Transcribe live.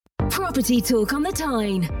Property talk on the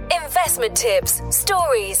Tyne. Investment tips,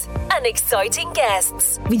 stories, and exciting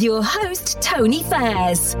guests. With your host, Tony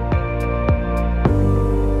Fairs.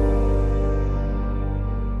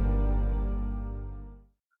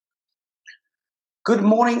 Good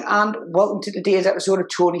morning and welcome to today's episode of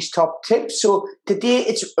Tony's Top Tips. So today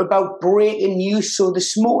it's about breaking news. So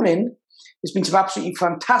this morning there's been some absolutely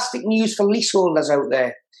fantastic news for leaseholders out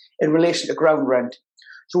there in relation to ground rent.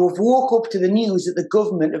 So we've woke up to the news that the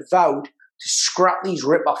government have vowed to scrap these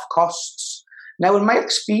rip-off costs. Now, in my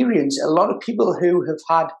experience, a lot of people who have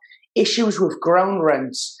had issues with ground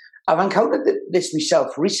rents, I've encountered this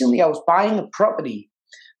myself. Recently, I was buying a property.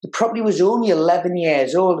 The property was only 11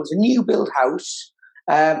 years old. It was a new build house,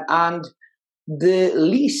 and the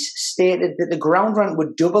lease stated that the ground rent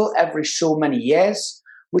would double every so many years,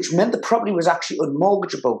 which meant the property was actually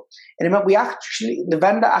unmortgageable. And it meant the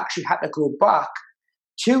vendor actually had to go back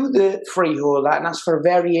to the freeholder and ask for a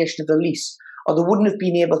variation of the lease, or they wouldn't have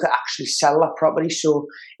been able to actually sell that property. So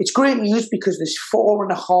it's great news because there's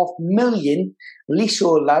 4.5 million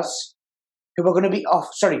leaseholders who are going to be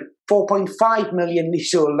 4.5 million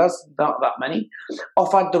leaseholders, not that many,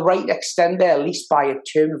 offered the right to extend their lease by a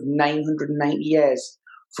term of 990 years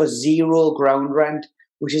for zero ground rent,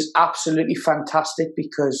 which is absolutely fantastic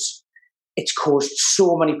because it's caused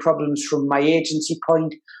so many problems from my agency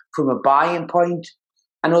point, from a buying point.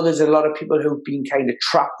 I know there's a lot of people who've been kind of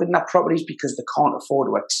trapped in their properties because they can't afford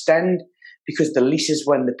to extend, because the leases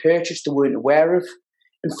when they purchased they weren't aware of.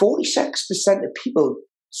 And 46% of people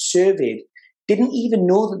surveyed didn't even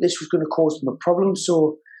know that this was going to cause them a problem.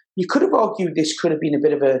 So you could have argued this could have been a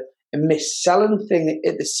bit of a mis-selling thing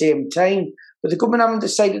at the same time. But the government haven't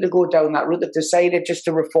decided to go down that route. They've decided just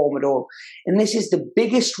to reform it all. And this is the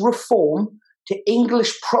biggest reform to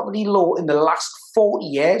English property law in the last 40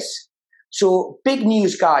 years. So big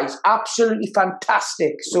news, guys. Absolutely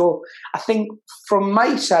fantastic. So I think from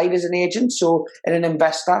my side as an agent, and an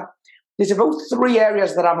investor, there's about 3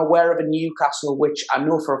 areas that I'm aware of in Newcastle, which I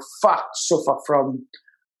know for a fact suffer from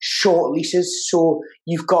short leases. So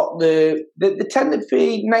you've got the tend to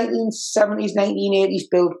be 1970s, 1980s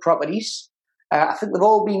build properties. I think they've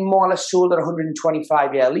all been more or less sold at a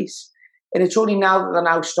 125-year lease. And it's only now that they're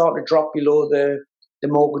now starting to drop below the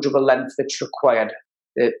mortgageable length that's required,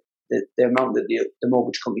 the amount that the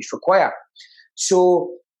mortgage companies require.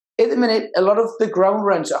 So at the minute, a lot of the ground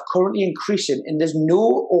rents are currently increasing and there's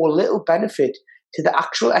no or little benefit to the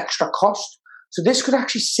actual extra cost. So this could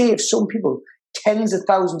actually save some people tens of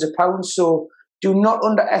thousands of pounds. So do not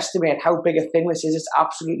underestimate how big a thing this is. It's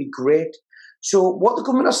absolutely great. So what the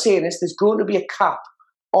government are saying is there's going to be a cap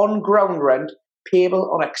on ground rent payable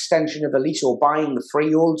on extension of a lease or buying the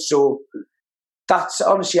freehold. So that's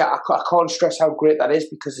honestly, I can't stress how great that is,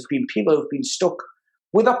 because there's been people who've been stuck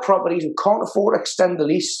with their properties who can't afford to extend the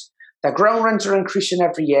lease. Their ground rents are increasing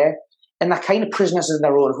every year, and they're kind of prisoners in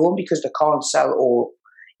their own home because they can't sell or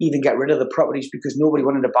even get rid of the properties because nobody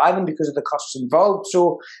wanted to buy them because of the costs involved.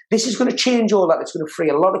 So this is going to change all that. It's going to free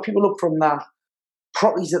a lot of people up from their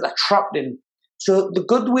properties that they're trapped in. So the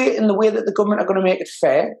good way and the way that the government are going to make it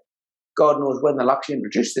fair, God knows when they'll actually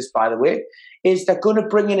introduce this, by the way, is they're going to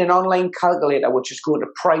bring in an online calculator which is going to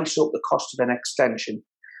price up the cost of an extension.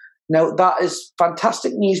 Now, that is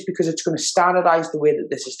fantastic news because it's going to standardise the way that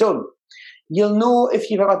this is done. You'll know if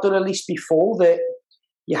you've ever done a lease before that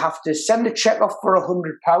you have to send a cheque off for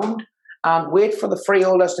 £100 and wait for the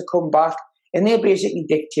freeholders to come back, and they basically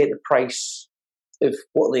dictate the price of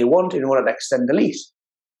what they want in order to extend the lease.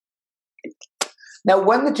 Now,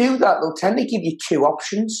 when they do that, they'll tend to give you 2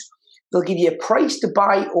 options. They'll give you a price to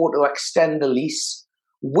buy or to extend the lease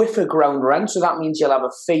with a ground rent. So that means you'll have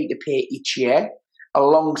a fee to pay each year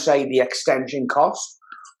alongside the extension cost.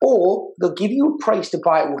 Or they'll give you a price to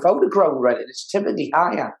buy it without a ground rent, and it's typically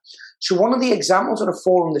higher. So one of the examples on a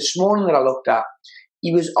forum this morning that I looked at,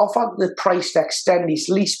 he was offered the price to extend his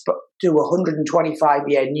lease to a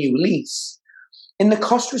 125-year new lease, and the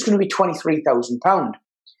cost was going to be £23,000.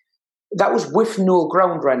 That was with no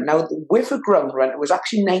ground rent. Now, with a ground rent, it was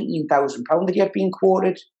actually £19,000 that he had been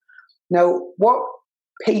quoted. Now, what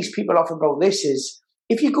pays people off about this is,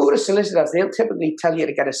 if you go to solicitors, they'll typically tell you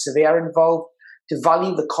to get a surveyor involved to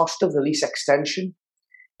value the cost of the lease extension.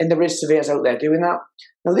 And there is surveyors out there doing that.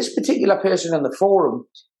 Now, this particular person on the forum,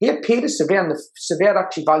 he had paid a surveyor, and the surveyor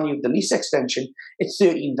actually valued the lease extension at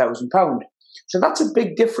 £13,000. So that's a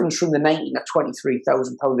big difference from the £19,000 or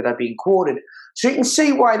 £23,000 that are being quoted. So you can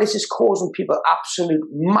see why this is causing people absolute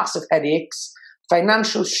massive headaches,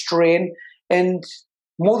 financial strain, and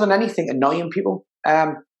more than anything, annoying people.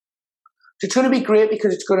 So it's going to be great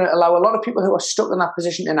because it's going to allow a lot of people who are stuck in that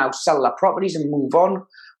position to now sell their properties and move on,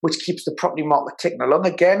 which keeps the property market ticking along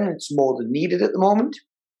again. It's more than needed at the moment.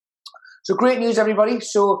 So great news, everybody.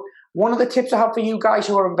 So one of the tips I have for you guys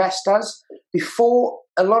who are investors, before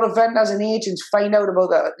a lot of vendors and agents find out about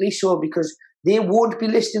that leasehold, because they won't be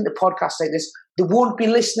listening to podcasts like this, they won't be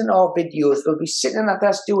listening to our videos, they'll be sitting at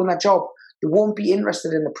their desk doing their job, they won't be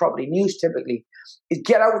interested in the property news typically, is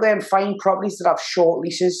get out there and find properties that have short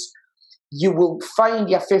leases. You will find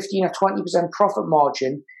your 15 or 20% profit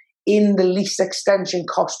margin in the lease extension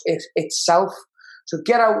cost itself. So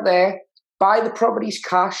get out there, buy the properties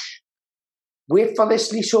cash, wait for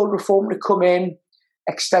this leasehold reform to come in,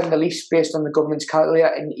 extend the lease based on the government's calculator,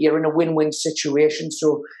 and you're in a win-win situation.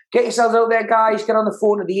 So get yourselves out there, guys, get on the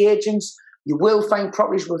phone to the agents. You will find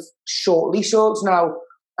properties with short leaseholds. Now,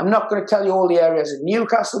 I'm not going to tell you all the areas in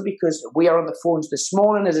Newcastle because we are on the phones this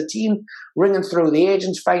morning as a team, ringing through the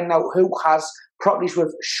agents, finding out who has properties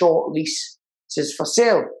with short leases for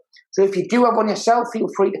sale. So if you do have one yourself, feel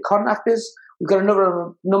free to contact us. We've got a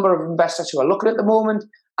number of investors who are looking at the moment,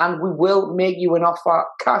 and we will make you an offer,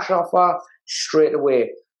 cash offer, straight away.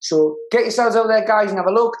 So get yourselves out there, guys, and have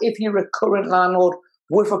a look. If you're a current landlord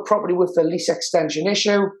with a property with a lease extension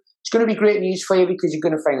issue, it's going to be great news for you because you're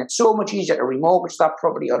going to find it so much easier to remortgage that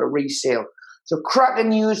property or to resale. So cracking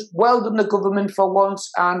news. Well done the government for once,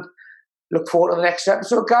 and look forward to the next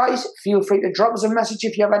episode, guys. Feel free to drop us a message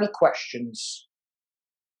if you have any questions.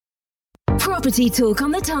 Property Talk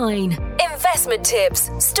on the Tyne. Investment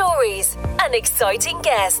tips, stories, and exciting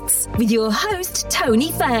guests with your host,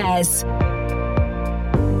 Tony Fairs.